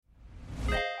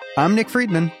I'm Nick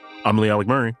Friedman. I'm Lee Alec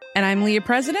Murray. And I'm Leah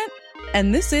President.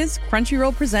 And this is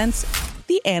Crunchyroll Presents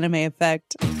The Anime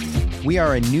Effect. We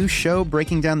are a new show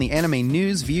breaking down the anime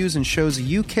news, views, and shows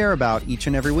you care about each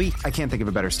and every week. I can't think of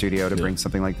a better studio to bring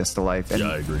something like this to life. And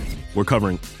I agree. We're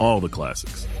covering all the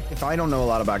classics. if I don't know a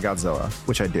lot about Godzilla,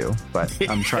 which I do, but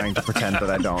I'm trying to pretend that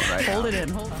I don't right now. Hold it in,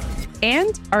 hold on.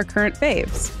 And our current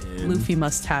faves. Luffy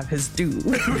must have his due.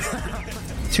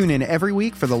 Tune in every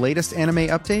week for the latest anime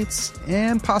updates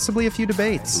and possibly a few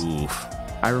debates. Oof.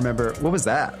 I remember, what was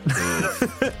that?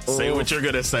 Say what you're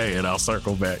going to say and I'll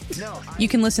circle back. You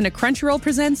can listen to Crunchyroll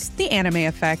Presents The Anime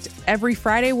Effect every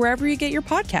Friday wherever you get your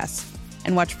podcasts.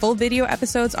 And watch full video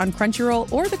episodes on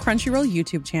Crunchyroll or the Crunchyroll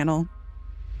YouTube channel.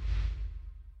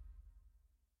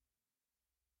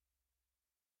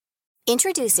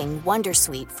 Introducing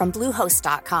Wondersuite from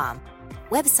Bluehost.com.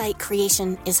 Website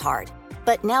creation is hard.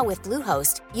 But now with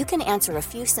Bluehost, you can answer a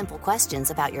few simple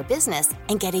questions about your business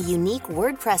and get a unique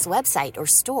WordPress website or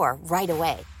store right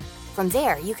away. From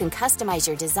there, you can customize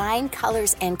your design,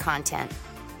 colors, and content.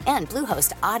 And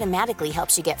Bluehost automatically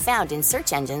helps you get found in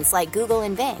search engines like Google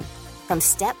and Bing. From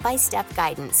step-by-step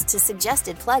guidance to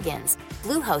suggested plugins,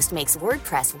 Bluehost makes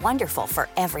WordPress wonderful for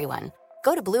everyone.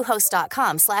 Go to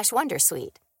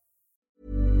bluehost.com/wondersuite.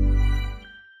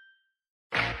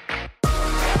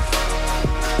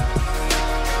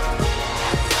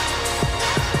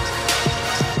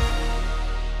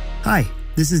 Hi,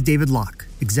 this is David Locke,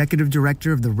 Executive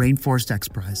Director of the Rainforest X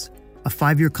Prize, a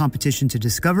 5-year competition to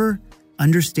discover,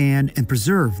 understand, and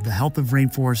preserve the health of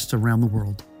rainforests around the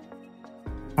world.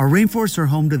 Our rainforests are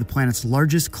home to the planet's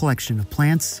largest collection of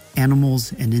plants,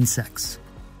 animals, and insects.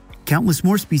 Countless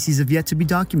more species have yet to be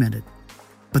documented.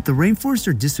 But the rainforests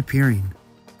are disappearing.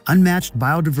 Unmatched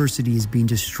biodiversity is being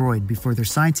destroyed before their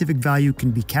scientific value can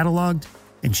be cataloged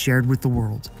and shared with the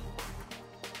world.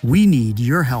 We need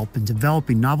your help in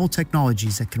developing novel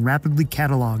technologies that can rapidly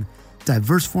catalog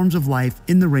diverse forms of life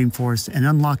in the rainforest and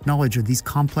unlock knowledge of these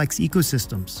complex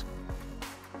ecosystems.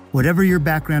 Whatever your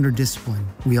background or discipline,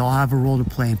 we all have a role to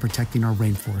play in protecting our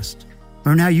rainforest.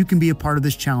 Learn how you can be a part of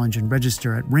this challenge and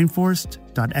register at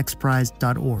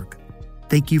rainforest.xprize.org.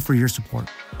 Thank you for your support.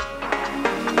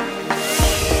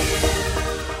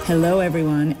 Hello,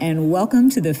 everyone, and welcome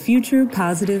to the Future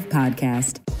Positive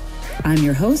Podcast. I'm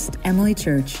your host, Emily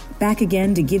Church, back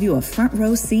again to give you a front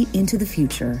row seat into the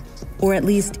future, or at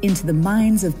least into the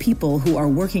minds of people who are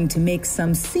working to make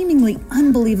some seemingly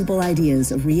unbelievable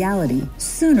ideas a reality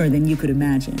sooner than you could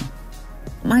imagine.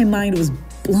 My mind was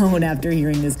blown after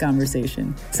hearing this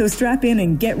conversation, so strap in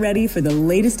and get ready for the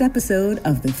latest episode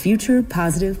of the Future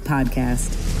Positive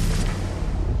Podcast.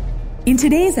 In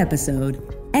today's episode,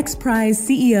 X Prize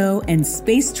CEO and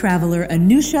space traveler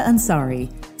Anusha Ansari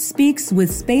speaks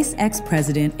with SpaceX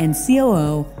President and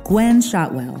COO Gwynne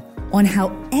Shotwell on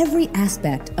how every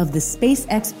aspect of the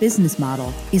SpaceX business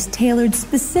model is tailored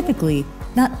specifically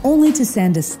not only to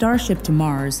send a Starship to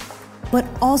Mars, but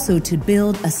also to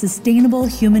build a sustainable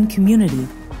human community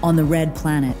on the Red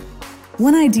Planet.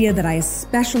 One idea that I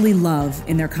especially love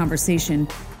in their conversation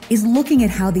is looking at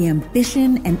how the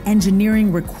ambition and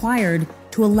engineering required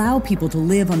to allow people to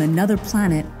live on another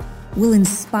planet will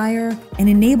inspire and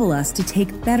enable us to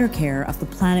take better care of the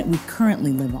planet we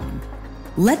currently live on.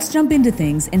 Let's jump into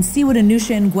things and see what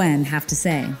Anusha and Gwynne have to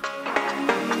say.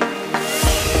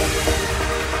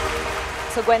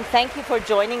 So Gwynne, thank you for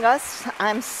joining us.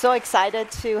 I'm so excited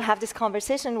to have this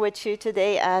conversation with you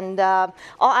today, and I'll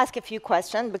ask a few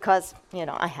questions because,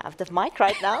 I have the mic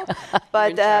right now,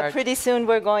 but pretty soon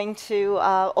we're going to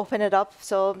open it up,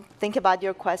 so think about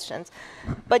your questions.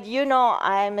 But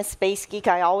I'm a space geek.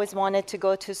 I always wanted to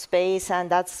go to space, and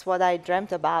that's what I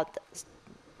dreamt about.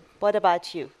 What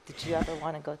about you? Did you ever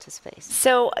want to go to space?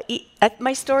 So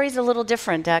my story's a little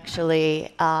different,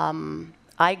 actually.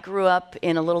 I grew up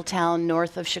in a little town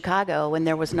north of Chicago when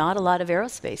there was not a lot of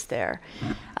aerospace there.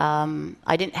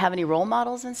 I didn't have any role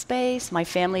models in space. My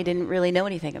family didn't really know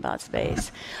anything about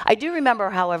space. I do remember,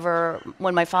 however,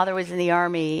 when my father was in the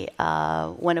Army,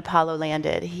 when Apollo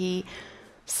landed, he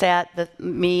sat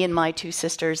me and my two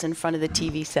sisters in front of the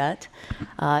TV set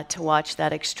to watch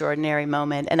that extraordinary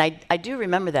moment. And I do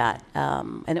remember that,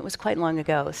 and it was quite long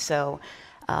ago. So.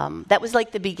 That was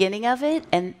like the beginning of it,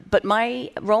 but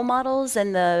my role models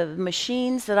and the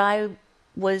machines that I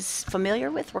was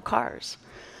familiar with were cars.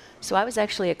 So I was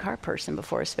actually a car person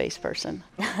before a space person.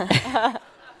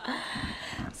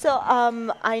 So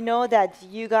I know that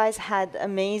you guys had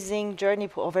amazing journey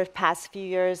over the past few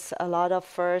years, a lot of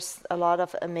firsts, a lot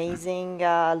of amazing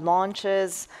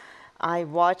launches. I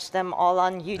watch them all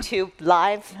on YouTube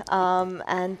live.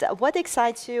 And what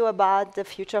excites you about the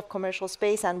future of commercial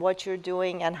space and what you're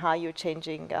doing and how you're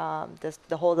changing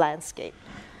the whole landscape?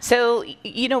 So,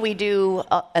 we do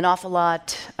an awful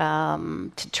lot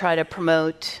to try to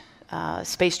promote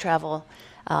space travel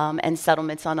and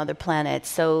settlements on other planets.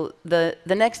 So the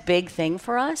next big thing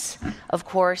for us, of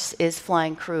course, is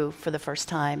flying crew for the first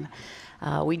time.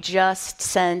 We just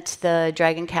sent the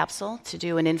Dragon capsule to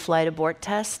do an in-flight abort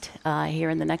test here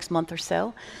in the next month or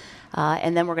so.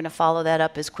 And then we're going to follow that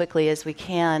up as quickly as we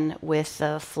can with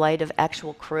a flight of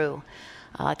actual crew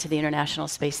to the International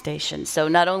Space Station. So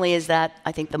not only is that,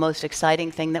 I think, the most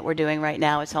exciting thing that we're doing right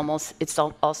now, it's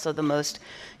also the most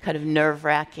kind of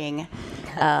nerve-wracking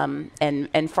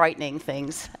and frightening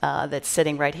things that's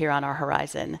sitting right here on our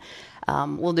horizon.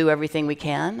 We'll do everything we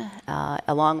can,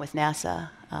 along with NASA,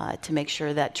 to make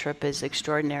sure that trip is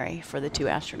extraordinary for the two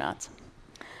astronauts.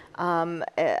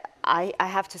 I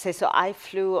have to say, so I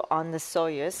flew on the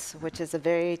Soyuz, which is a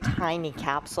very tiny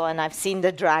capsule, and I've seen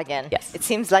the Dragon. Yes. It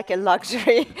seems like a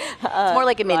luxury. It's more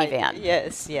like a minivan.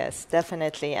 Yes,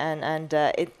 definitely, and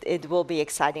it will be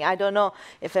exciting. I don't know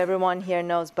if everyone here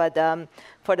knows, but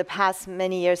for the past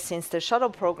many years since the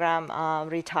shuttle program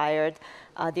retired,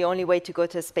 the only way to go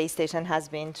to a space station has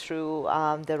been through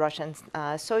the Russian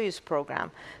Soyuz program.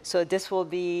 So this will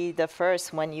be the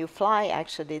first, when you fly,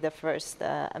 actually the first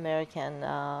American,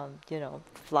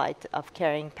 flight of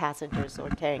carrying passengers or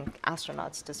carrying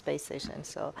astronauts to space station.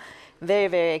 So very,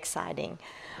 very exciting.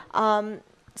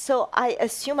 So I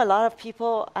assume a lot of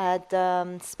people at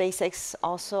SpaceX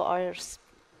also are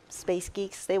space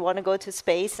geeks. They want to go to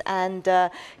space, and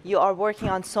you are working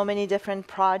on so many different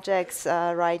projects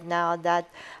right now that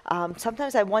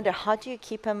sometimes I wonder, how do you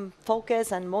keep them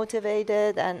focused and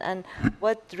motivated, and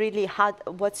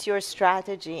what's your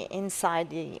strategy inside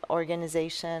the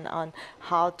organization on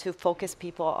how to focus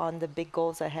people on the big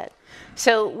goals ahead?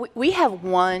 So we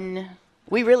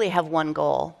really have one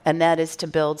goal, and that is to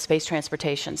build space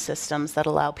transportation systems that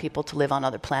allow people to live on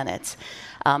other planets.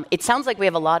 It sounds like we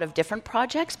have a lot of different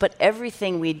projects, but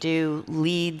everything we do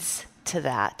leads to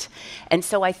that. And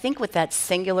so I think with that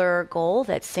singular goal,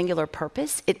 that singular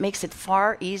purpose, it makes it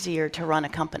far easier to run a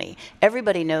company.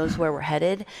 Everybody knows where we're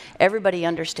headed. Everybody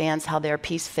understands how their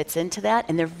piece fits into that,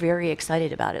 and they're very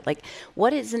excited about it. Like,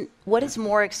 what is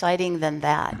more exciting than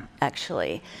that,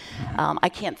 actually? I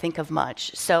can't think of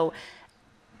much. So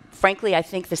frankly, I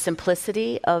think the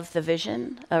simplicity of the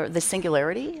vision, or the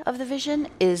singularity of the vision,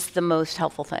 is the most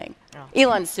helpful thing. Oh.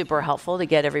 Elon's super helpful to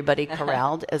get everybody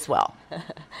corralled as well.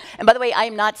 And by the way, I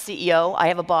am not CEO. I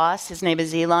have a boss. His name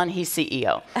is Elon. He's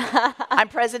CEO. I'm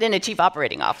president and chief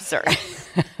operating officer.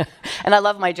 And I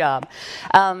love my job.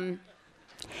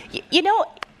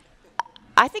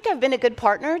 I think I've been a good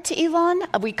partner to Elon.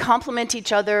 We complement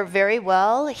each other very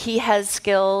well. He has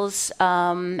skills,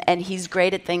 and he's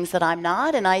great at things that I'm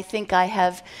not. And I think I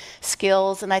have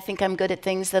skills, and I think I'm good at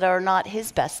things that are not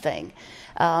his best thing.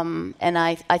 And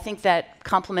I think that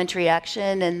complementary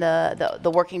action and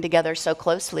the working together so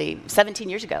closely, 17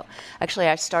 years ago. Actually,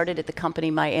 I started at the company,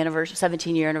 my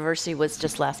 17-year anniversary was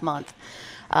just last month.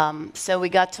 So we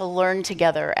got to learn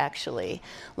together, actually.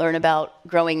 Learn about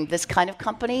growing this kind of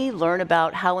company, learn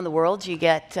about how in the world you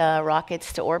get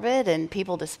rockets to orbit and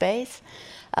people to space.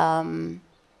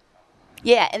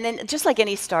 Yeah, and then just like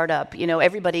any startup,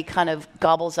 everybody kind of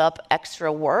gobbles up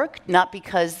extra work, not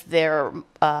because they're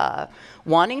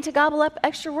wanting to gobble up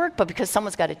extra work, but because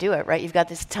someone's got to do it, right? You've got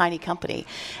this tiny company.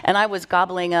 And I was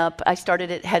gobbling up, I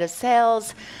started at head of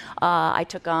sales. I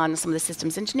took on some of the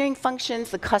systems engineering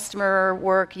functions, the customer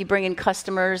work. You bring in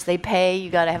customers, they pay, you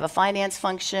got to have a finance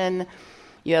function.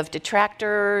 You have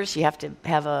detractors, you have to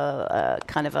have a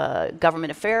kind of a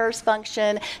government affairs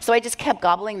function. So I just kept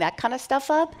gobbling that kind of stuff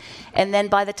up. And then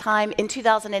by the time, in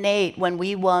 2008, when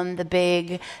we won the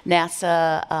big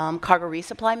NASA cargo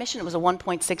resupply mission, it was a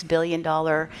 $1.6 billion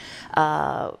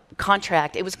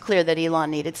contract. It was clear that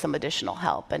Elon needed some additional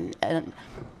help. And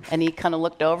he kind of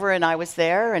looked over, and I was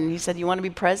there, and he said, "You want to be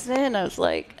president?" And I was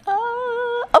like,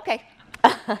 okay.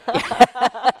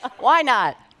 Why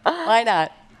not? Why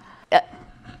not?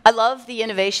 I love the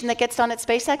innovation that gets done at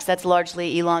SpaceX. That's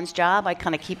largely Elon's job. I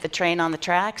kind of keep the train on the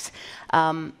tracks.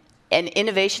 And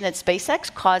innovation at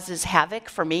SpaceX causes havoc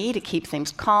for me to keep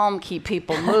things calm, keep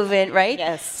people moving, right?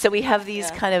 Yes. So we have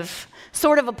these kind of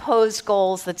sort of opposed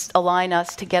goals that align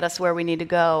us to get us where we need to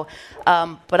go.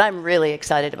 But I'm really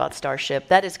excited about Starship.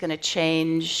 That is going to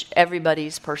change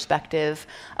everybody's perspective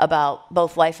about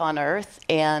both life on Earth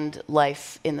and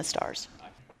life in the stars.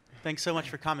 Thanks so much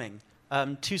for coming.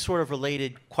 Two sort of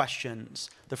related questions.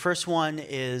 The first one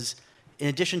is in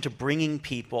addition to bringing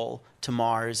people to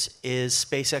Mars, is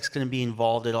SpaceX going to be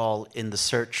involved at all in the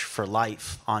search for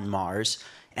life on Mars?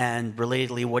 And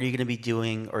relatedly, what are you going to be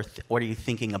doing, or what are you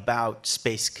thinking about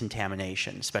space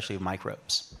contamination, especially with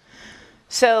microbes?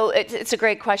 So it's a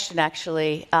great question,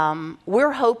 actually.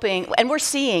 We're hoping, and we're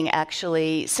seeing,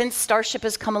 actually, since Starship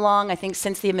has come along, I think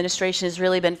since the administration has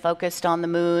really been focused on the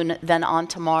moon, then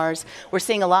onto Mars, we're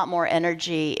seeing a lot more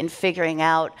energy in figuring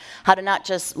out how to not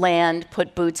just land,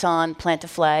 put boots on, plant a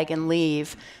flag, and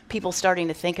leave. People starting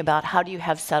to think about how do you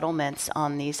have settlements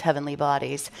on these heavenly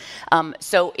bodies.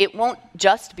 So it won't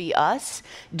just be us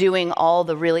doing all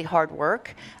the really hard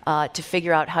work to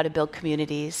figure out how to build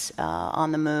communities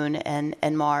on the moon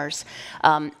and Mars.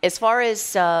 As far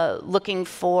as looking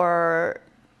for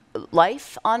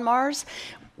life on Mars,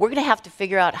 we're going to have to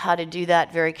figure out how to do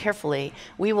that very carefully.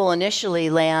 We will initially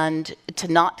land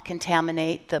to not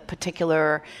contaminate the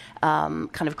particular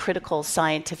kind of critical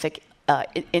scientific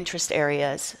interest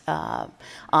areas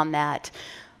on that.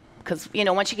 Because,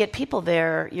 once you get people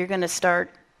there, you're going to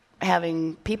start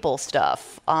having people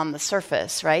stuff on the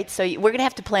surface, right? So we're going to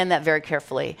have to plan that very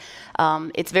carefully.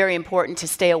 It's very important to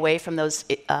stay away from those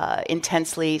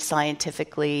intensely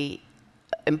scientifically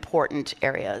important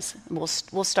areas.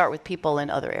 We'll start with people in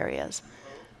other areas.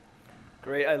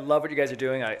 Great. I love what you guys are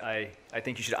doing. I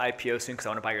think you should IPO soon because I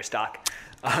want to buy your stock.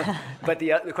 But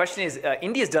the question is,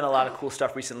 India's done a lot of cool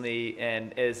stuff recently,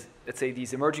 and as, let's say,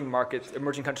 these emerging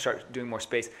countries start doing more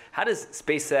space, how does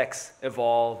SpaceX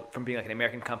evolve from being like an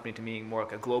American company to being more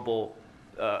like a global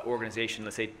organization,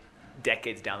 let's say,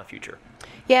 decades down the future?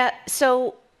 Yeah,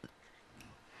 so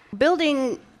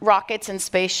building rockets and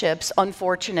spaceships,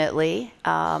 unfortunately,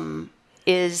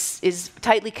 is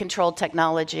tightly controlled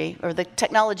technology, or the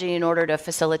technology in order to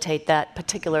facilitate that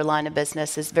particular line of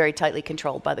business is very tightly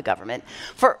controlled by the government.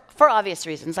 For obvious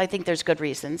reasons. I think there's good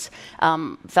reasons.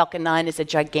 Falcon 9 is a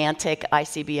gigantic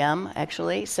ICBM,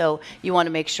 actually, so you want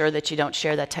to make sure that you don't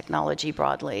share that technology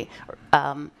broadly.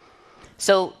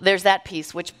 So there's that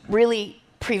piece, which really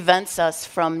prevents us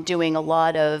from doing a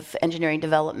lot of engineering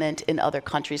development in other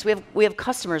countries. We have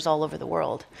customers all over the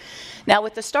world. Now,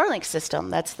 with the Starlink system,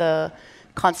 that's the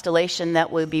constellation that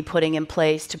we'll be putting in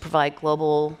place to provide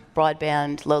global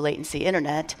broadband, low-latency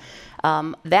internet.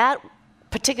 That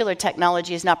particular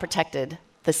technology is not protected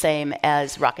the same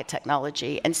as rocket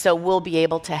technology, and so we'll be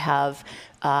able to have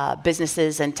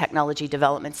businesses and technology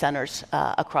development centers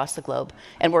across the globe,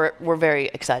 and we're very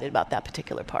excited about that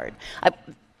particular part.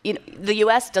 The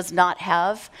U.S. does not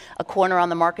have a corner on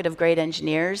the market of great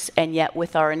engineers, and yet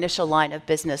with our initial line of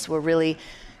business, we're really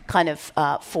kind of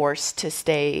forced to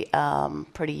stay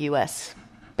pretty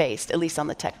U.S.-based, at least on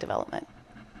the tech development.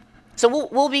 So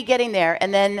we'll be getting there,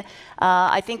 and then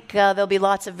I think there'll be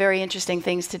lots of very interesting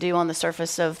things to do on the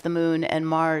surface of the moon and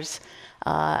Mars.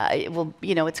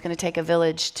 It's going to take a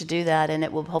village to do that, and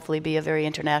it will hopefully be a very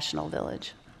international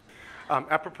village.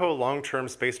 Apropos long-term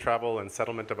space travel and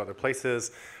settlement of other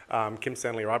places, Kim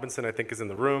Stanley Robinson, I think, is in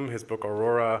the room. His book,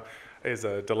 Aurora, is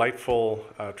a delightful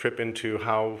trip into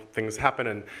how things happen.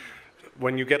 And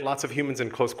when you get lots of humans in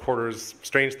close quarters,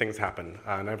 strange things happen.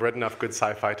 And I've read enough good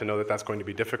sci-fi to know that that's going to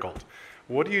be difficult.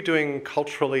 What are you doing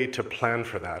culturally to plan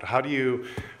for that? How do you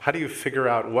figure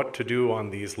out what to do on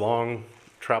these long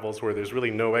travels where there's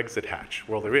really no exit hatch?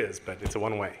 Well, there is, but it's a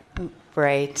one-way.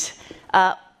 Right.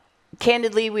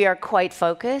 Candidly, we are quite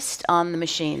focused on the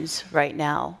machines right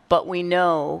now, but we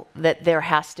know that there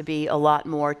has to be a lot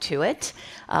more to it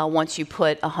once you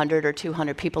put 100 or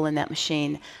 200 people in that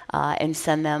machine and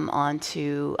send them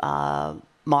onto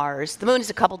Mars. The moon is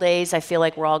a couple days. I feel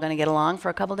like we're all going to get along for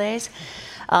a couple days.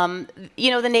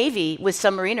 The Navy with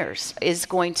submariners is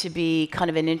going to be kind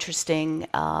of an interesting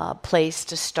place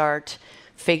to start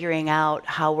figuring out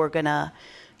how we're going to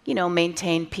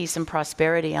maintain peace and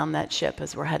prosperity on that ship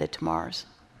as we're headed to Mars.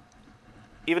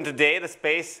 Even today, the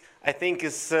space, I think,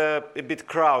 is a bit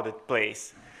crowded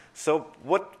place. So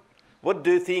what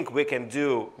do you think we can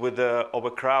do with the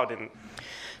overcrowding?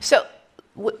 So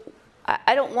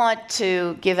I don't want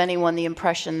to give anyone the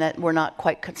impression that we're not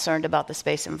quite concerned about the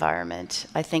space environment.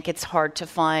 I think it's hard to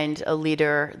find a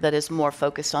leader that is more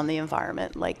focused on the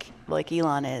environment like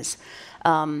Elon is.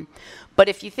 But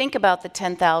if you think about the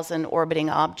 10,000 orbiting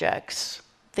objects,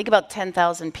 think about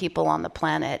 10,000 people on the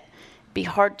planet. It'd be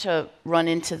hard to run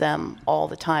into them all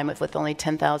the time with only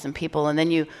 10,000 people, and then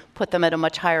you put them at a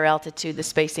much higher altitude, the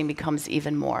spacing becomes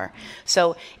even more.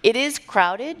 So it is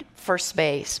crowded for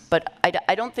space, but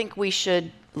I don't think we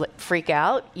should freak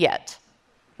out yet,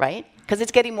 right? Because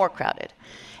it's getting more crowded.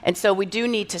 And so we do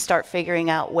need to start figuring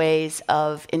out ways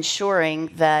of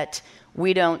ensuring that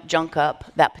we don't junk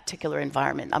up that particular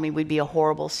environment. I mean, we'd be a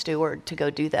horrible steward to go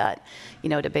do that,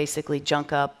 to basically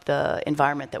junk up the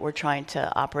environment that we're trying to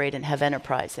operate and have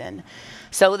enterprise in.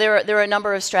 So there are a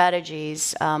number of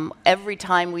strategies. Every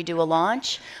time we do a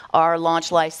launch, our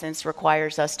launch license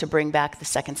requires us to bring back the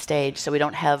second stage, so we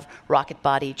don't have rocket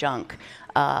body junk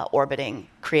orbiting,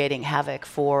 creating havoc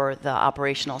for the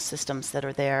operational systems that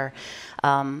are there.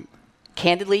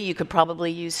 Candidly, you could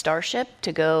probably use Starship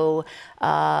to go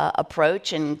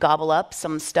approach and gobble up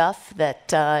some stuff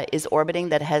that is orbiting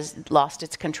that has lost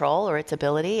its control or its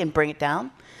ability and bring it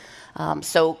down.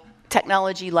 So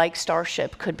technology like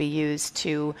Starship could be used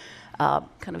to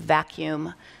kind of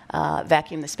vacuum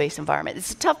the space environment.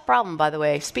 It's a tough problem, by the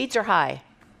way. Speeds are high.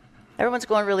 Everyone's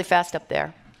going really fast up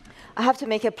there. I have to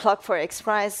make a plug for X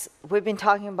Prize. We've been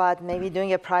talking about maybe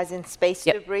doing a prize in space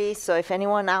debris. So if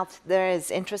anyone out there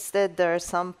is interested, there's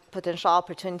some potential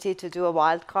opportunity to do a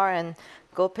wild card and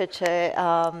go pitch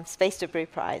a space debris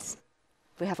prize.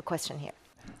 We have a question here.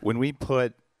 When we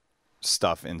put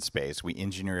stuff in space, we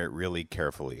engineer it really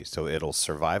carefully so it'll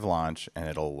survive launch and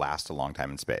it'll last a long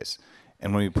time in space.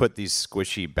 And when we put these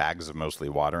squishy bags of mostly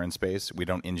water in space, we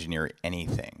don't engineer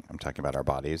anything. I'm talking about our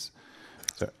bodies.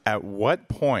 So at what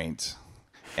point,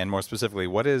 and more specifically,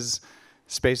 what is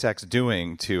SpaceX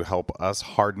doing to help us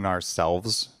harden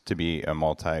ourselves to be a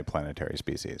multi-planetary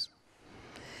species?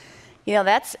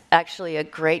 That's actually a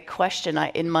great question.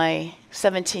 In my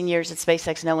 17 years at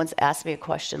SpaceX, no one's asked me a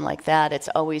question like that. It's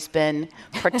always been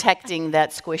protecting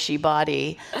that squishy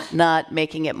body, not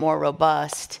making it more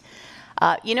robust.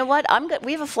 You know what?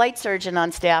 We have a flight surgeon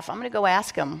on staff. I'm going to go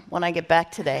ask him when I get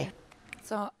back today.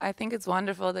 So I think it's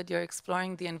wonderful that you're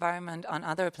exploring the environment on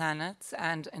other planets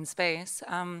and in space.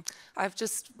 I've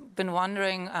just been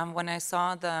wondering when I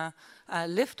saw the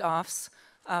liftoffs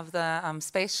of the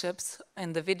spaceships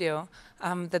in the video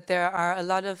that there are a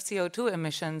lot of CO2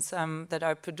 emissions that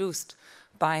are produced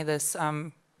by this,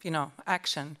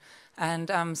 action.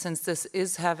 And since this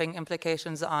is having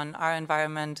implications on our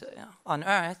environment on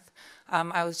Earth,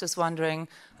 I was just wondering,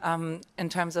 in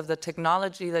terms of the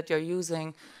technology that you're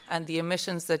using and the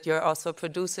emissions that you're also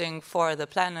producing for the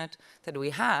planet that we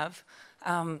have,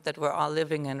 that we're all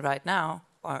living in right now,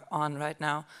 or on right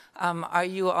now, are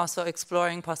you also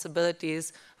exploring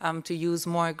possibilities to use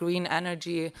more green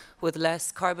energy with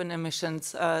less carbon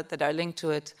emissions that are linked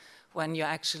to it when you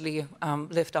actually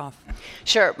lift off?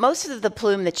 Sure. Most of the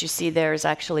plume that you see there is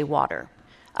actually water.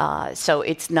 So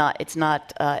it's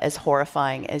not as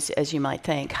horrifying as you might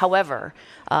think. However,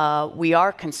 we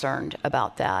are concerned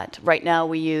about that. Right now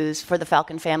for the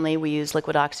Falcon family, we use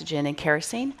liquid oxygen and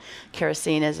kerosene.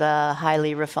 Kerosene is a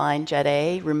highly refined Jet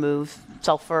A, remove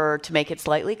sulfur to make it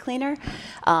slightly cleaner.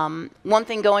 One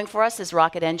thing going for us is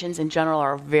rocket engines in general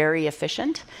are very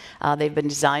efficient. They've been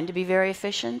designed to be very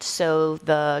efficient, so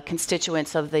the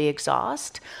constituents of the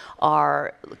exhaust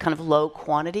are kind of low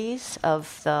quantities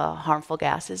of the harmful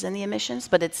gases in the emissions,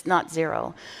 but it's not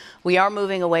zero. We are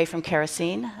moving away from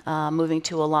kerosene, moving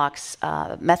to a LOX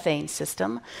methane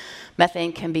system.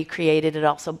 Methane can be created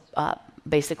also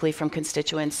basically from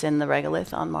constituents in the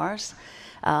regolith on Mars.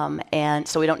 And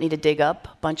so we don't need to dig up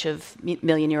a bunch of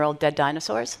million-year-old dead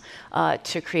dinosaurs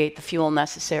to create the fuel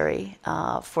necessary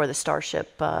for the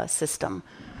Starship system.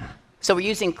 So we're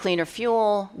using cleaner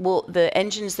fuel. The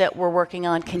engines that we're working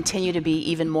on continue to be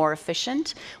even more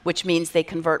efficient, which means they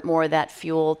convert more of that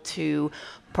fuel to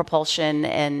propulsion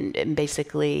and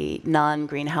basically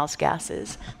non-greenhouse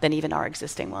gases than even our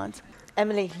existing ones.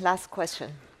 Emily, last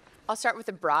question. I'll start with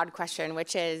a broad question,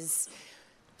 which is,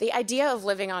 the idea of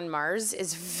living on Mars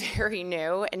is very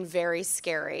new and very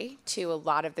scary to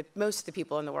most of the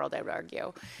people in the world, I would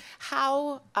argue.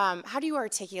 How do you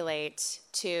articulate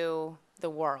to the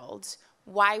world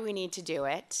why we need to do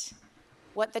it,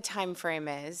 what the time frame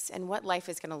is, and what life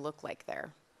is going to look like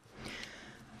there?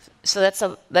 So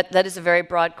that is a very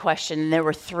broad question, and there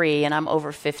were 3, and I'm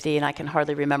over 50, and I can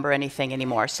hardly remember anything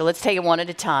anymore. So let's take it one at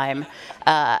a time.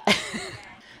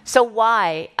 So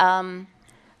why?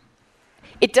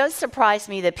 It does surprise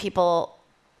me that people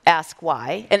ask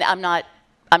why, and I'm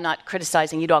not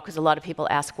criticizing you at all because a lot of people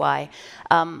ask why.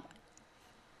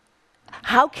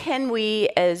 How can we,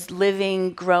 as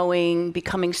living, growing,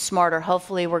 becoming smarter,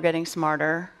 hopefully we're getting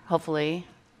smarter, hopefully,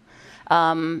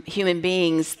 human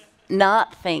beings,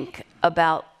 not think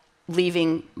about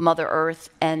leaving Mother Earth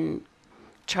and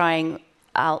trying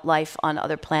out life on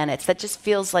other planets? That just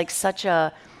feels like such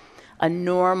a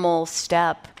normal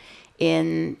step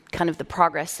in kind of the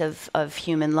progress of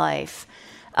human life.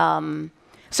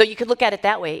 So you could look at it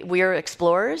that way. We're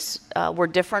explorers. We're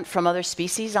different from other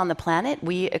species on the planet.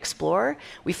 We explore.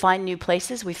 We find new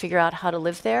places. We figure out how to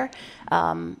live there.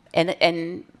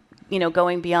 And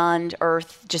going beyond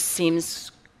Earth just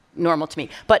seems normal to me.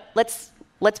 But let's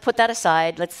put that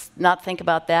aside. Let's not think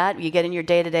about that. You get in your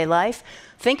day-to-day life.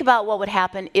 Think about what would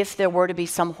happen if there were to be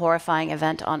some horrifying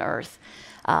event on Earth.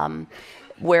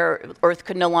 Where Earth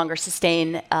could no longer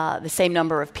sustain the same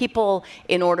number of people.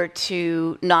 In order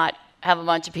to not have a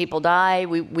bunch of people die,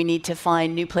 we need to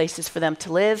find new places for them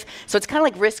to live. So it's kind of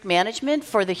like risk management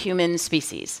for the human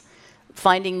species,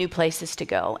 finding new places to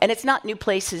go. And it's not new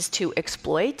places to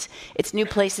exploit, it's new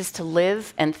places to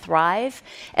live and thrive.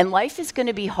 And life is going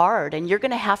to be hard, and you're going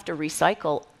to have to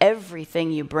recycle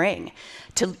everything you bring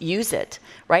to use it,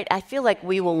 right? I feel like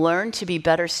we will learn to be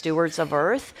better stewards of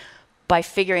Earth by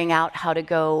figuring out how to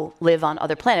go live on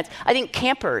other planets. I think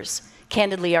campers,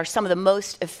 candidly, are some of the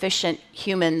most efficient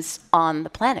humans on the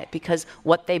planet, because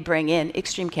what they bring in,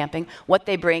 extreme camping, what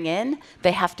they bring in,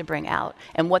 they have to bring out.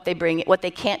 And what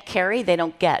they can't carry, they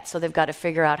don't get. So they've got to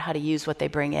figure out how to use what they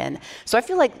bring in. So I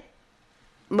feel like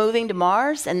moving to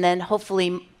Mars, and then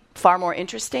hopefully far more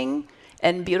interesting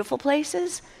and beautiful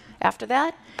places after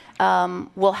that,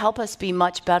 will help us be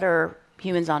much better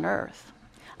humans on Earth.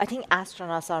 I think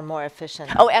astronauts are more efficient.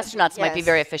 Oh, astronauts might be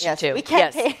very efficient too. We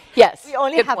can't pay. Yes. We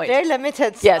only Good have point. very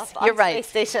limited stuff on you're right.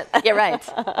 space station. You're right.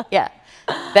 Yeah.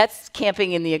 That's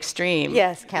camping in the extreme.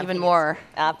 Yes, camping. Even more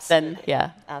Absolutely. than,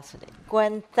 yeah. Absolutely.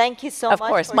 Gwynne, thank you so much. Of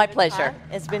course, for my your pleasure. time.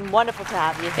 It's been wonderful to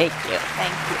have you. Thank you.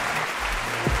 Thank you.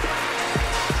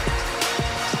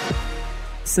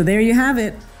 So there you have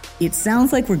it. It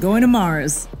sounds like we're going to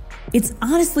Mars. It's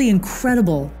honestly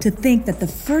incredible to think that the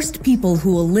first people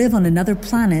who will live on another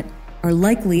planet are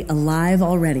likely alive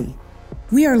already.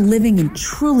 We are living in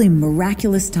truly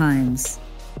miraculous times.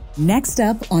 Next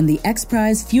up on the X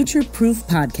Prize Future Proof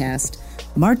podcast,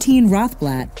 Martine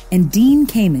Rothblatt and Dean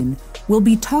Kamen will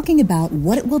be talking about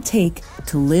what it will take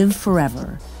to live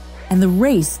forever and the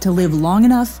race to live long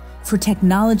enough for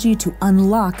technology to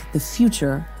unlock the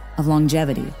future of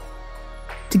longevity.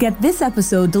 To get this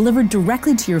episode delivered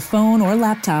directly to your phone or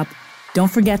laptop, don't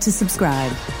forget to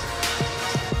subscribe.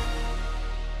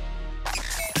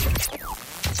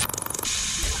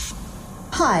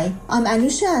 Hi, I'm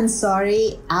Anusha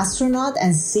Ansari, astronaut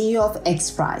and CEO of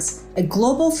X Prize, a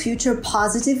global future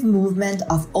positive movement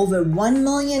of over 1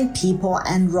 million people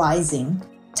and rising,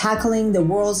 tackling the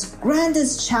world's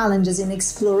grandest challenges in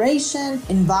exploration,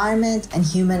 environment, and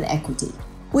human equity.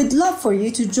 We'd love for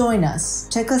you to join us.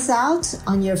 Check us out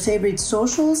on your favorite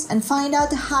socials and find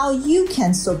out how you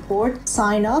can support,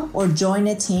 sign up, or join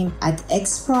a team at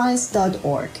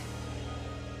xprize.org.